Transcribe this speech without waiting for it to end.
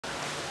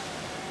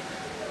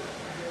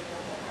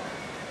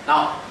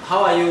Now,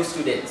 how are you,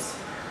 students?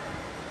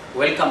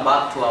 Welcome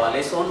back to our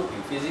lesson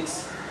in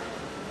physics.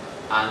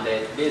 And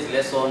today's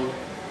lesson,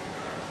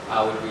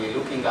 I will be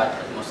looking at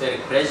atmospheric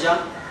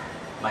pressure.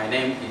 My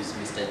name is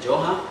Mr.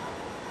 Joha.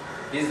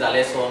 This is a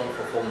lesson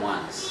for Form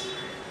 1s.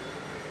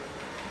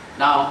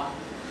 Now,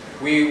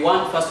 we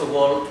want first of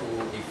all to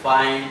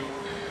define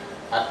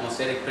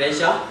atmospheric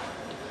pressure,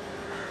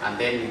 and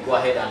then we go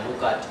ahead and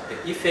look at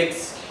the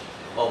effects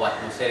of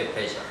atmospheric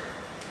pressure.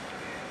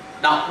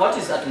 Now, what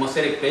is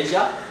atmospheric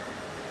pressure?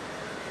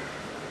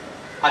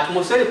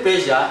 Atmospheric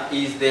pressure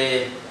is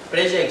the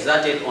pressure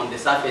exerted on the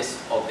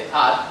surface of the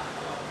earth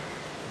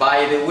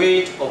by the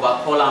weight of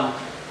a column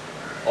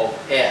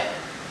of air.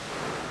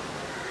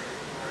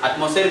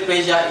 Atmospheric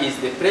pressure is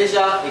the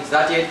pressure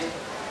exerted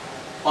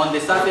on the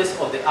surface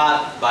of the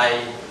earth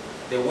by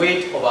the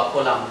weight of a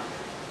column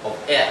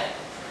of air.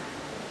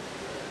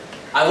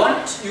 I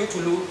want you to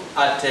look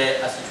at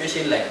a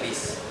situation like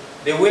this.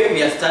 The way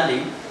we are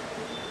standing,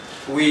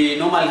 we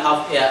normally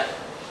have air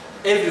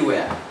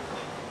everywhere.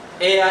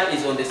 Air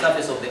is on the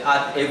surface of the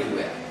earth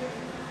everywhere.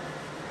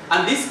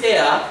 And this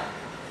air,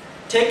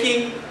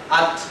 taking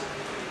at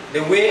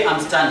the way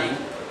I'm standing,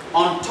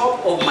 on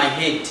top of my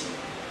head,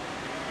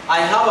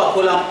 I have a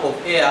column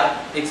of air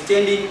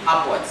extending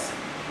upwards.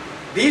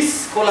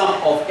 This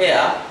column of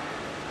air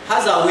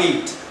has a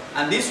weight,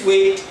 and this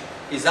weight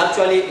is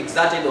actually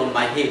exerted on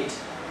my head,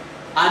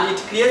 and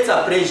it creates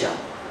a pressure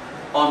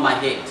on my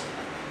head.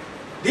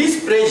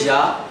 This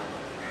pressure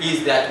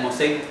is the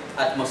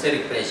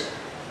atmospheric pressure.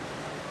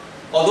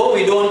 Although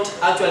we don't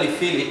actually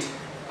feel it,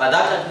 but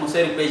that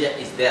atmospheric pressure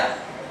is there.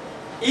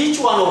 Each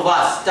one of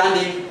us,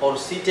 standing or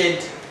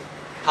seated,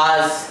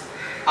 has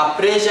a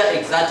pressure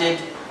exerted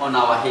on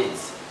our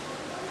heads,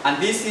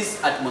 and this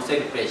is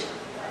atmospheric pressure.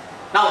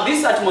 Now,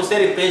 this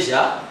atmospheric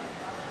pressure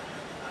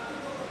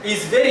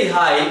is very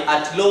high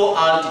at low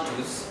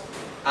altitudes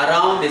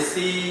around the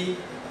sea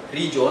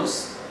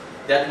regions.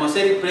 The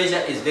atmospheric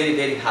pressure is very,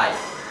 very high,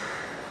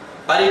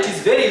 but it is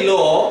very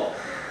low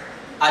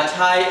at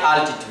high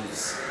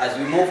altitudes. As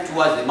we move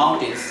towards the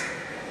mountains,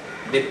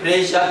 the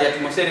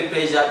atmospheric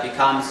pressure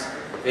becomes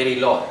very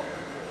low.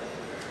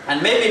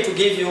 And maybe to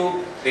give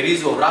you the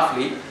reason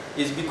roughly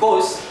is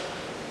because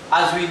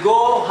as we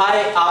go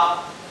high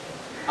up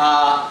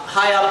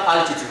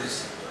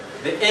altitudes,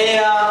 the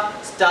air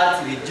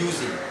starts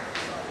reducing,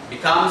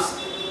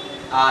 becomes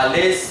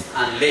less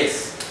and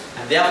less,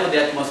 and therefore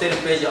the atmospheric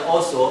pressure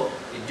also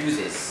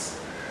reduces.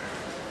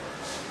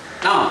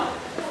 Now,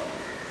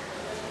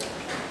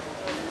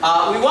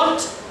 we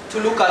want to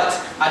look at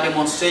a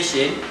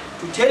demonstration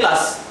to tell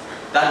us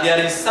that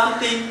there is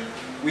something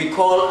we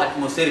call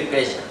atmospheric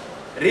pressure.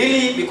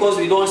 Really, because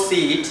we don't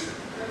see it,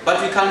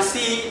 but we can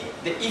see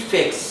the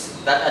effects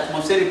that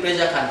atmospheric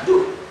pressure can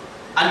do.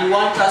 And we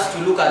want us to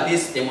look at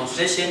this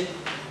demonstration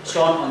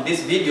shown on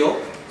this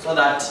video so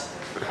that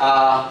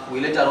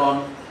we later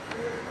on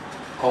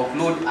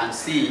conclude and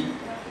see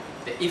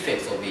the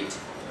effects of it.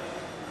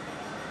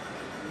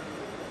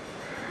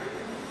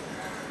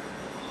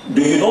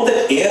 Do you know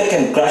that air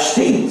can crush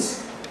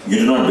things? You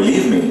do not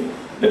believe me?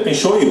 Let me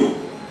show you.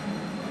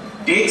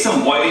 Take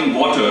some boiling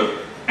water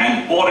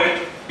and pour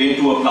it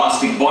into a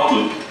plastic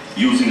bottle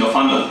using a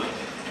funnel.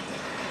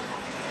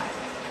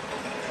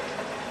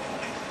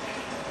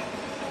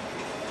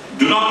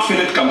 Do not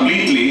fill it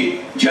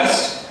completely,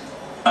 just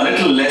a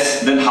little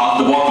less than half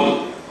the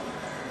bottle.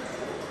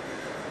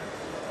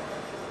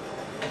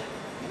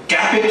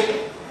 Cap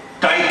it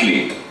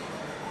tightly.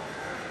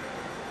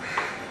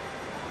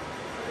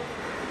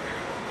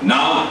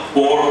 Now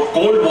pour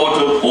cold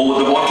water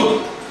over the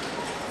bottle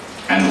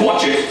and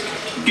watch it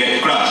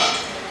get crushed.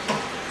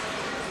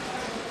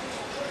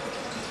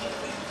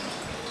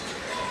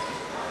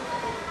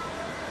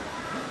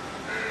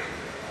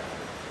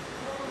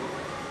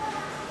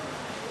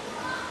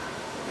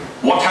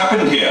 What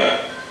happened here?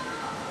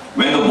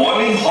 When the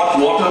boiling hot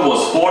water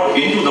was poured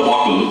into the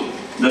bottle,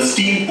 the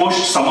steam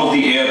pushed some of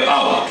the air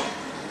out.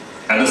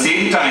 At the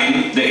same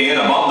time, the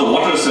air above the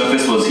water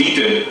surface was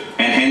heated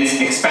and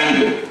hence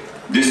expanded.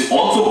 This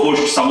also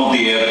pushed some of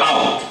the air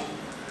out,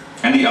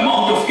 and the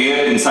amount of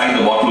air inside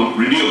the bottle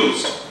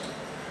reduced.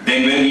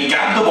 Then when we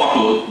capped the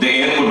bottle, the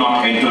air could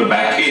not enter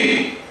back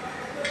in.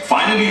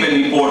 Finally, when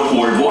we poured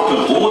cold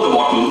water over the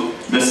bottle,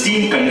 the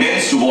steam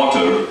condensed to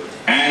water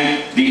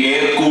and the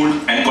air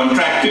cooled and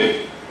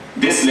contracted.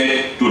 This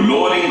led to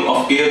lowering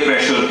of air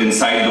pressure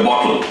inside the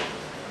bottle.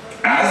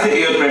 As the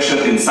air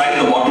pressure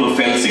inside the bottle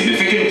fell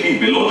significantly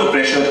below the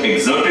pressure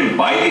exerted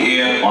by the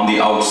air on the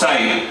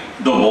outside,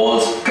 the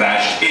walls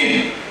crashed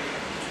in.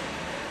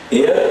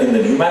 Air in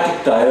the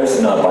pneumatic tires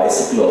in our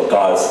bicycle or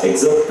cars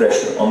exert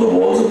pressure on the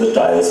walls of the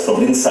tires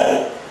from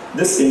inside.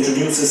 This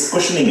introduces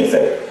cushioning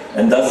effect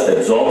and thus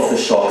absorbs the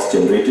shocks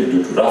generated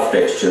due to rough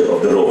texture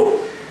of the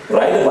road.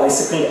 Ride a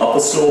bicycle up a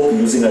slope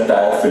using a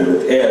tire filled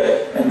with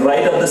air and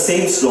ride up the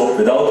same slope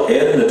without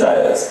air in the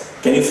tires.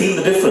 Can you feel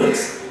the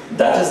difference?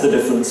 That is the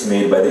difference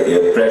made by the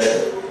air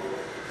pressure.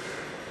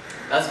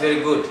 That's very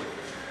good.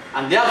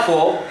 And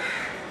therefore,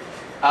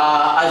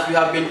 as we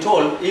have been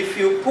told, if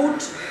you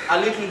put a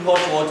little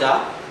hot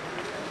water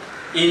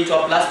into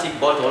a plastic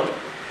bottle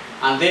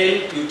and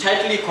then you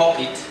tightly cork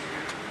it,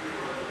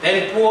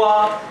 then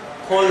pour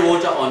cold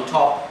water on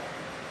top,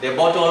 the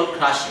bottle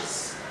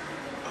crashes.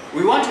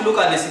 We want to look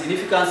at the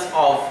significance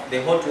of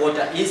the hot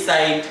water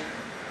inside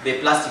the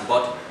plastic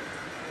bottle.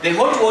 The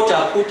hot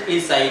water put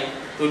inside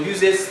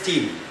produces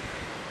steam.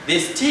 The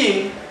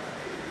steam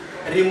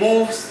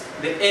removes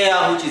the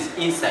air which is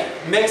inside,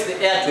 makes the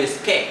air to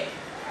escape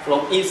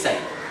from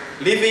inside,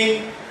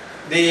 leaving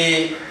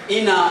the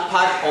inner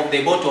part of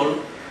the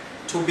bottle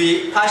to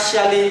be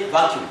partially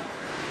vacuum.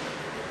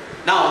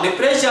 Now the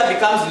pressure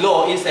becomes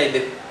low inside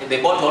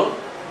the bottle,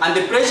 and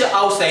the pressure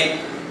outside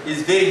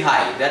is very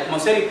high. The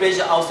atmospheric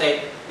pressure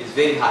outside is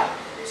very high.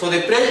 So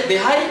the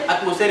high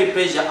atmospheric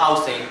pressure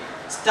outside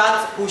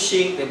starts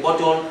pushing the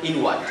bottle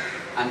inward,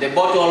 and the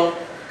bottle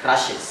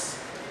crashes.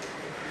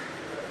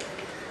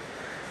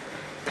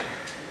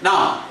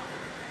 Now,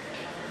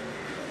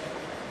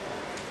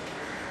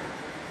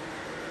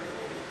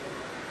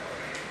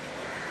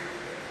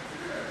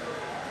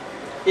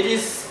 it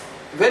is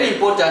very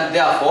important,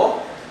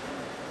 therefore,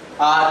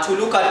 to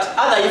look at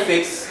other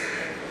effects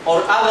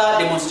or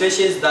other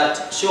demonstrations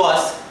that show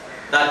us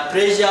that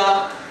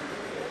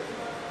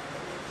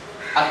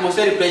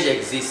atmospheric pressure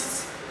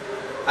exists.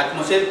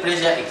 Atmospheric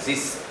pressure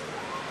exists.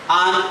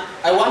 And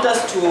I want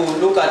us to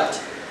look at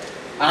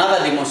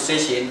another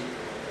demonstration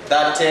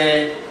that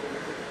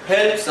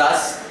helps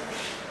us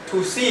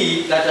to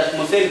see that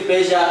atmospheric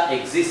pressure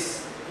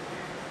exists.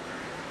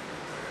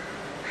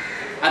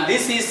 And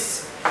this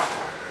is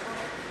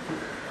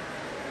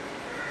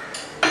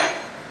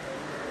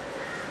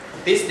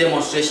this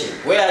demonstration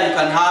where you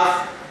can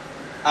have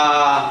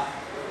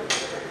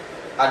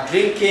a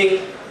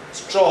drinking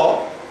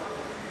straw.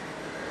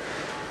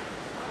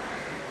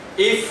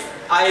 If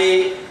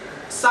I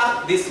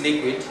suck this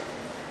liquid,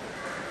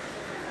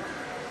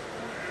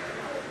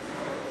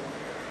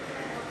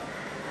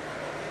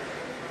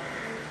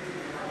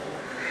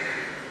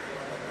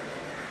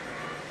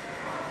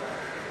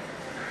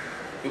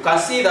 you can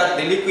see that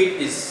the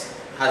liquid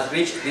has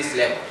reached this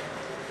level.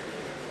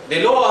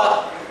 The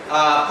lower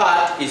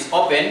part is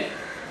open,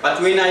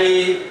 but when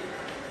I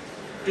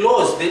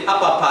close the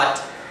upper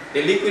part,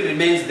 the liquid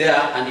remains there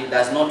and it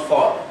does not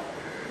fall.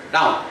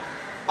 Now,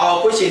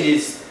 our question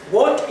is,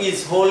 what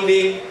is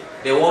holding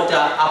the water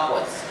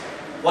upwards?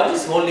 What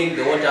is holding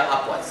the water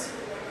upwards?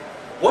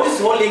 What is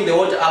holding the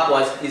water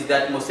upwards is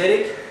the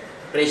atmospheric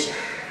pressure.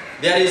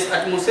 There is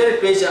atmospheric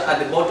pressure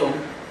at the bottom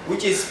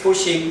which is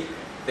pushing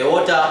the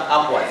water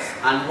upwards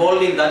and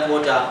holding that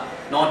water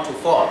not to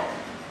fall.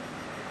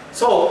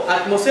 So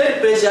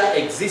atmospheric pressure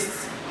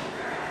exists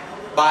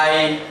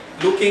by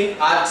looking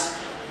at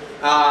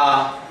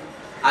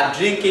a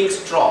drinking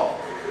straw.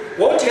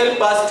 What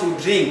helps us to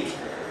drink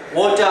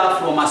water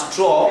from a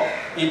straw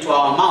into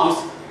our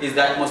mouths is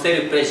the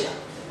atmospheric pressure.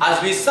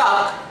 As we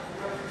suck,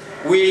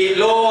 we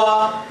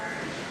lower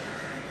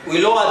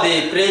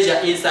the pressure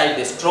inside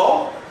the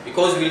straw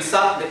because we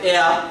suck the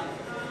air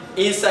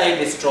inside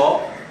the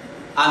straw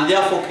and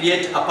therefore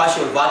create a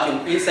partial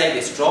vacuum inside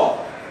the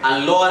straw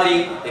and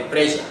lowering the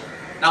pressure.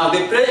 Now the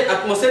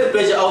atmospheric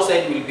pressure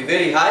outside will be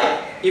very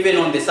high, even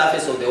on the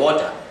surface of the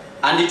water,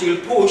 and it will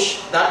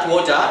push that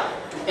water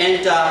to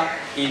enter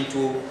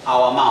into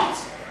our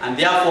mouths, and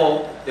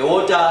therefore the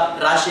water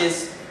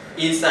rushes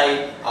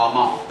inside our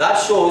mouth. That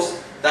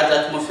shows that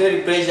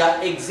atmospheric pressure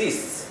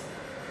exists.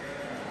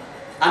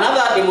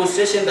 Another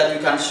demonstration that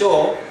we can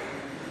show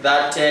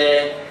that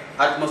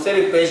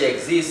atmospheric pressure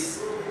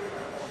exists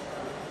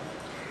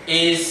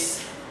is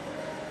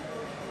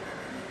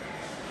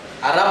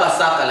a rubber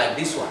sucker like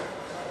this one.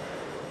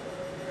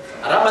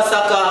 A rubber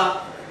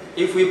sucker,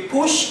 if we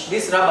push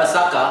this rubber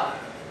sucker,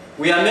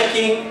 we are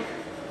making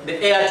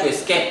the air to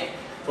escape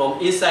from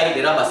inside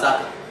the rubber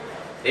sucker.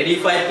 Then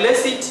if I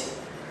place it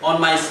on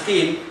my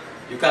skin,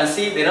 you can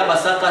see the rubber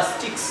sucker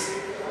sticks.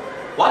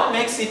 What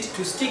makes it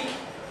to stick?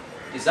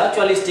 It's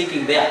actually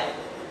sticking there.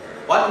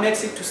 What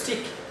makes it to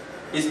stick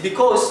is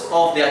because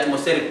of the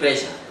atmospheric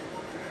pressure.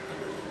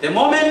 The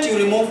moment you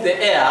remove the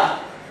air,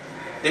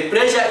 the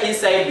pressure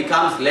inside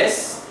becomes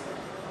less,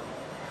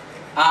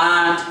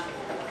 and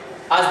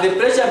as the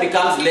pressure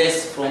becomes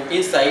less from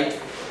inside,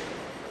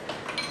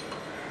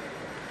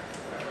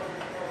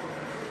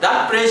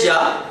 that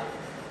pressure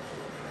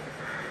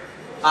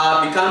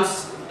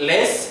becomes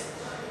less,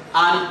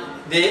 and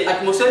the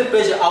atmospheric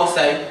pressure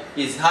outside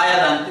is higher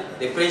than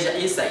the pressure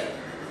inside.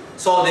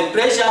 So the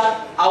pressure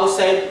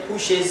outside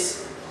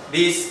pushes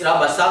this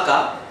rubber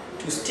sucker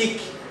to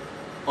stick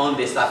on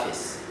the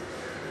surface,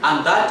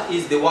 and that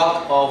is the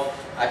work of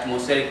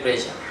atmospheric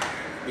pressure.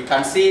 You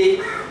can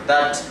see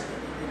that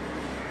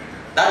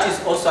that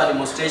is also a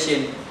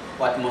demonstration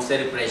for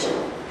atmospheric pressure.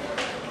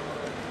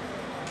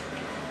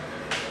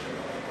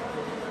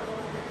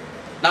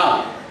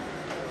 Now,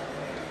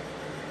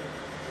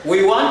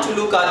 we want to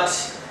look at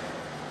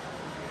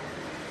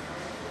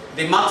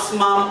the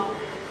maximum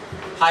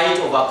height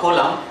of a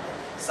column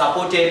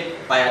supported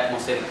by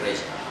atmospheric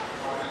pressure.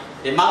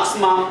 The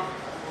maximum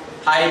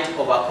height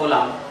of a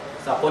column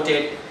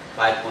supported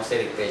by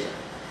atmospheric pressure.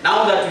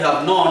 Now that we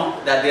have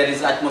known that there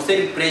is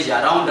atmospheric pressure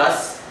around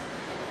us,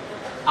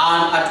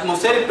 and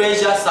atmospheric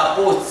pressure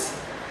supports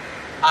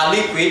a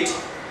liquid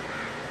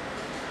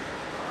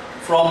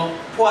from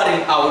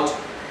pouring out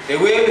the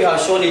way we have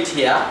shown it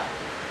here,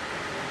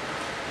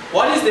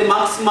 what is the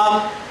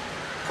maximum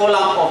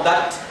column of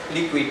that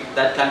liquid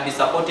that can be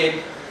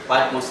supported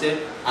by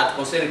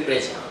atmospheric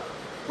pressure?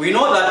 We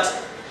know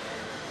that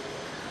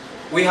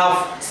we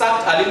have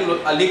sucked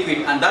a liquid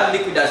and that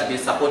liquid has been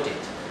supported.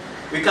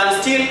 We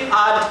can still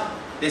add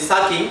the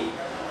sucking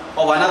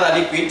of another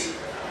liquid .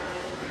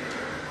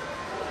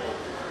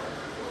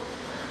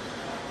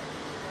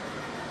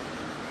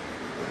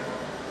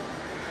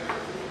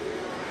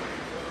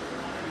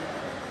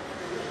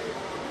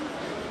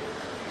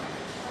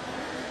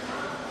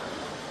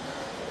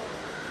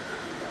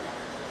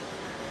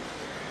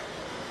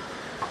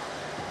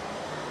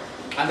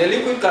 And the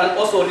liquid can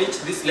also reach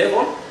this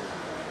level.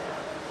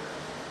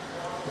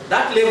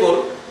 That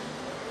level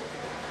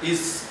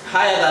is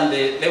higher than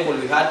the level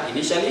we had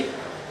initially,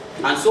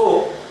 and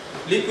so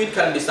liquid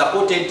can be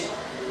supported,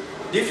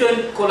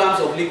 different columns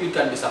of liquid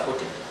can be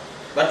supported.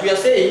 But we are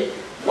saying,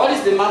 what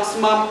is the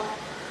maximum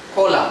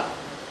column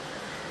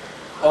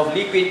of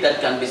liquid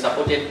that can be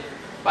supported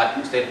by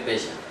atmospheric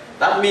pressure?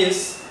 That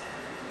means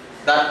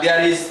that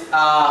there is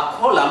a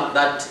column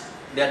that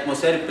the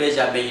atmospheric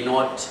pressure may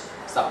not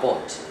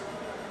support.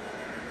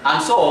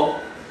 And so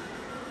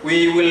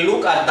we will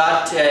look at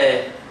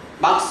that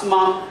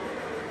maximum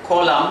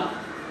column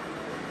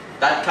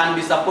that can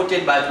be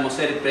supported by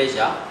atmospheric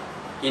pressure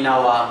in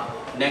our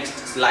next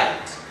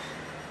slide.